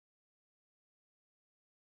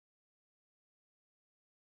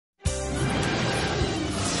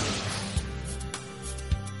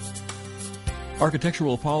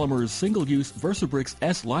Architectural Polymers' single-use VersaBricks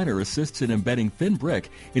S liner assists in embedding thin brick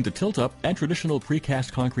into tilt-up and traditional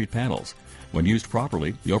precast concrete panels. When used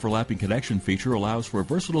properly, the overlapping connection feature allows for a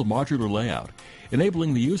versatile modular layout,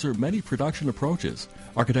 enabling the user many production approaches.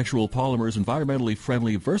 Architectural Polymers' environmentally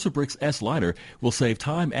friendly VersaBricks S liner will save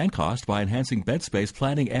time and cost by enhancing bed space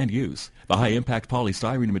planning and use. The high-impact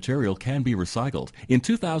polystyrene material can be recycled. In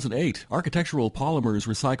 2008, Architectural Polymers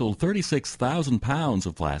recycled 36,000 pounds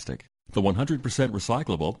of plastic. The 100%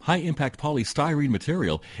 recyclable, high-impact polystyrene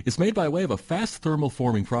material is made by way of a fast thermal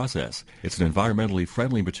forming process. It's an environmentally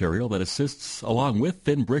friendly material that assists, along with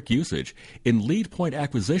thin brick usage, in lead point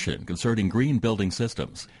acquisition concerning green building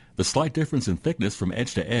systems. The slight difference in thickness from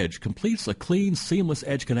edge to edge completes a clean, seamless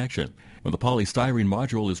edge connection. When the polystyrene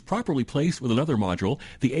module is properly placed with another module,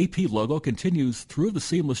 the AP logo continues through the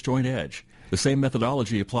seamless joint edge. The same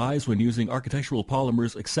methodology applies when using Architectural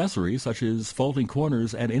Polymers accessories such as folding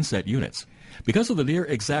corners and inset units. Because of the near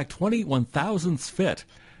exact 20/1000th fit,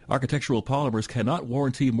 Architectural Polymers cannot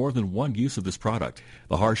warranty more than one use of this product.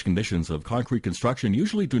 The harsh conditions of concrete construction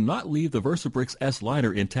usually do not leave the VersaBricks S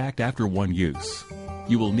liner intact after one use.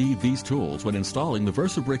 You will need these tools when installing the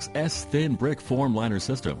VersaBricks S thin brick Formliner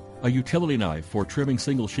system: a utility knife for trimming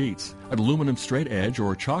single sheets, an aluminum straight edge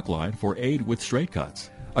or chalk line for aid with straight cuts,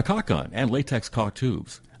 a caulk gun and latex caulk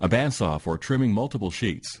tubes, a bandsaw for trimming multiple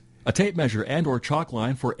sheets, a tape measure and or chalk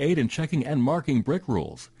line for aid in checking and marking brick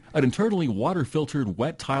rules. An internally water-filtered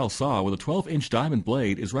wet tile saw with a 12-inch diamond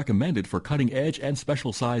blade is recommended for cutting edge and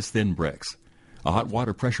special-size thin bricks. A hot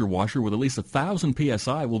water pressure washer with at least 1,000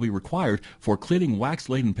 psi will be required for cleaning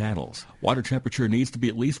wax-laden panels. Water temperature needs to be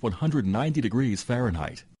at least 190 degrees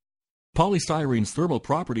Fahrenheit. Polystyrene's thermal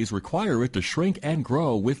properties require it to shrink and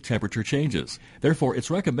grow with temperature changes. Therefore, it's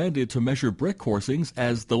recommended to measure brick coursings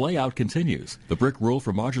as the layout continues. The brick rule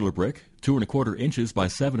for modular brick, 2 1/4 inches by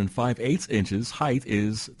 7 5/8 inches height,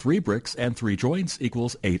 is 3 bricks and 3 joints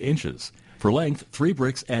equals 8 inches. For length, 3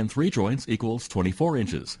 bricks and 3 joints equals 24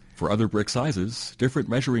 inches. For other brick sizes, different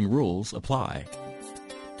measuring rules apply.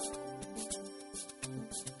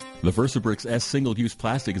 The VersaBricks S single-use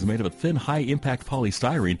plastic is made of a thin, high-impact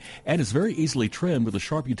polystyrene and is very easily trimmed with a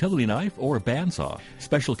sharp utility knife or a bandsaw.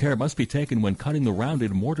 Special care must be taken when cutting the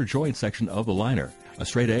rounded mortar joint section of the liner. A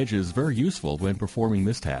straight edge is very useful when performing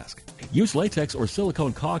this task. Use latex or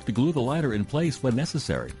silicone caulk to glue the liner in place when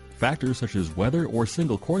necessary. Factors such as weather or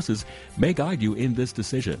single courses may guide you in this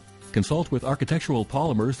decision. Consult with Architectural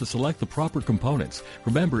Polymers to select the proper components.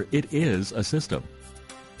 Remember, it is a system.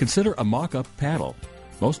 Consider a mock-up panel.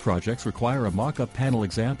 Most projects require a mock-up panel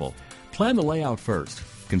example. Plan the layout first.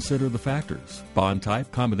 Consider the factors: bond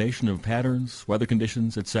type, combination of patterns, weather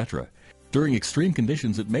conditions, etc. During extreme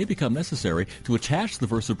conditions, it may become necessary to attach the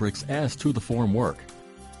VersaBricks S to the formwork.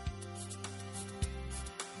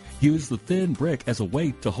 Use the thin brick as a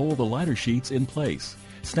weight to hold the liner sheets in place.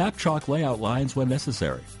 Snap chalk layout lines when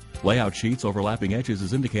necessary. Layout sheets overlapping edges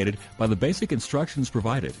is indicated by the basic instructions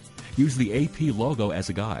provided. Use the AP logo as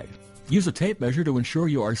a guide. Use a tape measure to ensure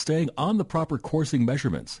you are staying on the proper coursing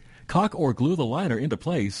measurements. Caulk or glue the liner into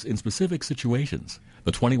place in specific situations.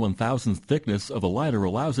 The 21,000th thickness of the liner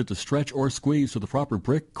allows it to stretch or squeeze to the proper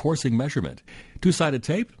brick coursing measurement. Two-sided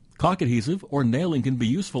tape, caulk adhesive, or nailing can be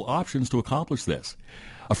useful options to accomplish this.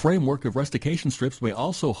 A framework of rustication strips may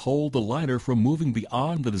also hold the liner from moving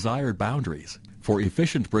beyond the desired boundaries. For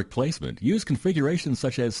efficient brick placement, use configurations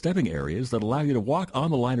such as stepping areas that allow you to walk on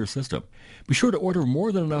the liner system. Be sure to order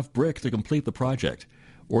more than enough brick to complete the project.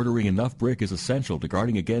 Ordering enough brick is essential to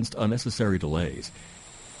guarding against unnecessary delays.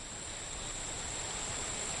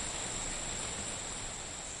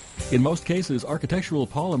 In most cases, Architectural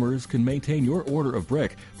Polymers can maintain your order of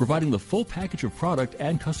brick, providing the full package of product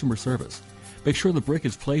and customer service. Make sure the brick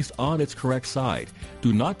is placed on its correct side.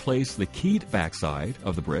 Do not place the keyed backside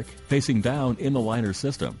of the brick facing down in the liner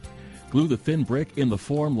system. Glue the thin brick in the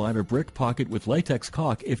Formliner brick pocket with latex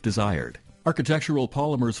caulk if desired. Architectural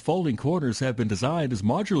Polymers folding corners have been designed as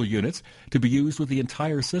modular units to be used with the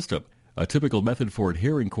entire system. A typical method for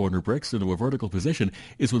adhering corner bricks into a vertical position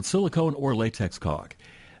is with silicone or latex caulk.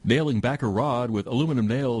 Nailing back a rod with aluminum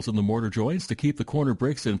nails in the mortar joints to keep the corner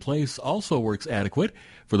bricks in place also works adequate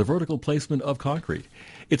for the vertical placement of concrete.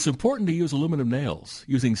 It's important to use aluminum nails.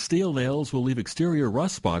 Using steel nails will leave exterior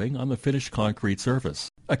rust spotting on the finished concrete surface.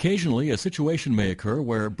 Occasionally, a situation may occur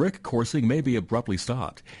where brick coursing may be abruptly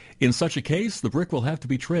stopped. In such a case, the brick will have to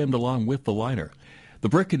be trimmed along with the liner. The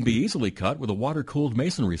brick can be easily cut with a water-cooled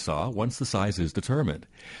masonry saw once the size is determined.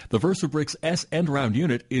 The VersaBricks S end-round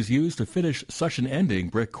unit is used to finish such an ending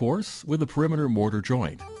brick course with a perimeter mortar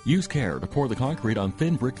joint. Use care to pour the concrete on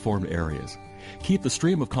thin brick-formed areas. Keep the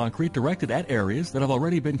stream of concrete directed at areas that have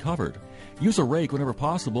already been covered. Use a rake whenever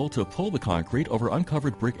possible to pull the concrete over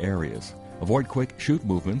uncovered brick areas. Avoid quick chute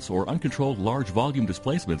movements or uncontrolled large volume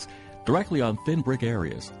displacements directly on thin brick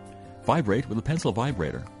areas. Vibrate with a pencil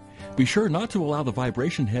vibrator. Be sure not to allow the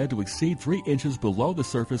vibration head to exceed 3 inches below the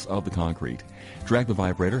surface of the concrete. Drag the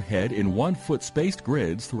vibrator head in 1 foot spaced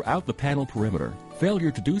grids throughout the panel perimeter.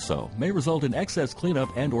 Failure to do so may result in excess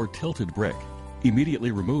cleanup and/or tilted brick.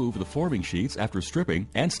 Immediately remove the forming sheets after stripping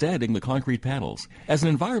and standing the concrete panels. As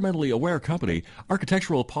an environmentally aware company,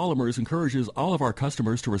 Architectural Polymers encourages all of our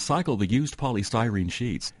customers to recycle the used polystyrene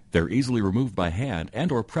sheets. They're easily removed by hand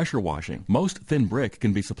and/or pressure washing. Most thin brick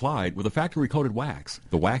can be supplied with a factory-coated wax.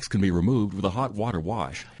 The wax can be removed with a hot water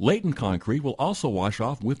wash. Latent concrete will also wash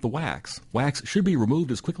off with the wax. Wax should be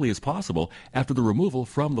removed as quickly as possible after the removal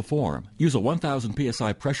from the form. Use a 1000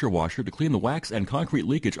 psi pressure washer to clean the wax and concrete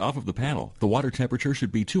leakage off of the panel. The water temperature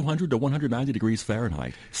should be 200 to 190 degrees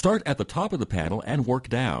Fahrenheit. Start at the top of the panel and work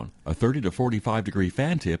down. A 30 to 45 degree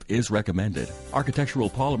fan tip is recommended. Architectural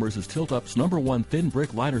Polymers is Tilt-Up's #1 thin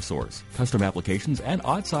brick liner source. Custom applications and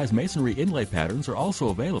odd-size masonry inlay patterns are also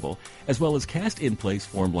available, as well as cast-in-place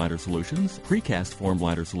Formliner solutions, precast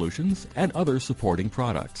Formliner solutions, and other supporting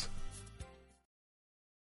products.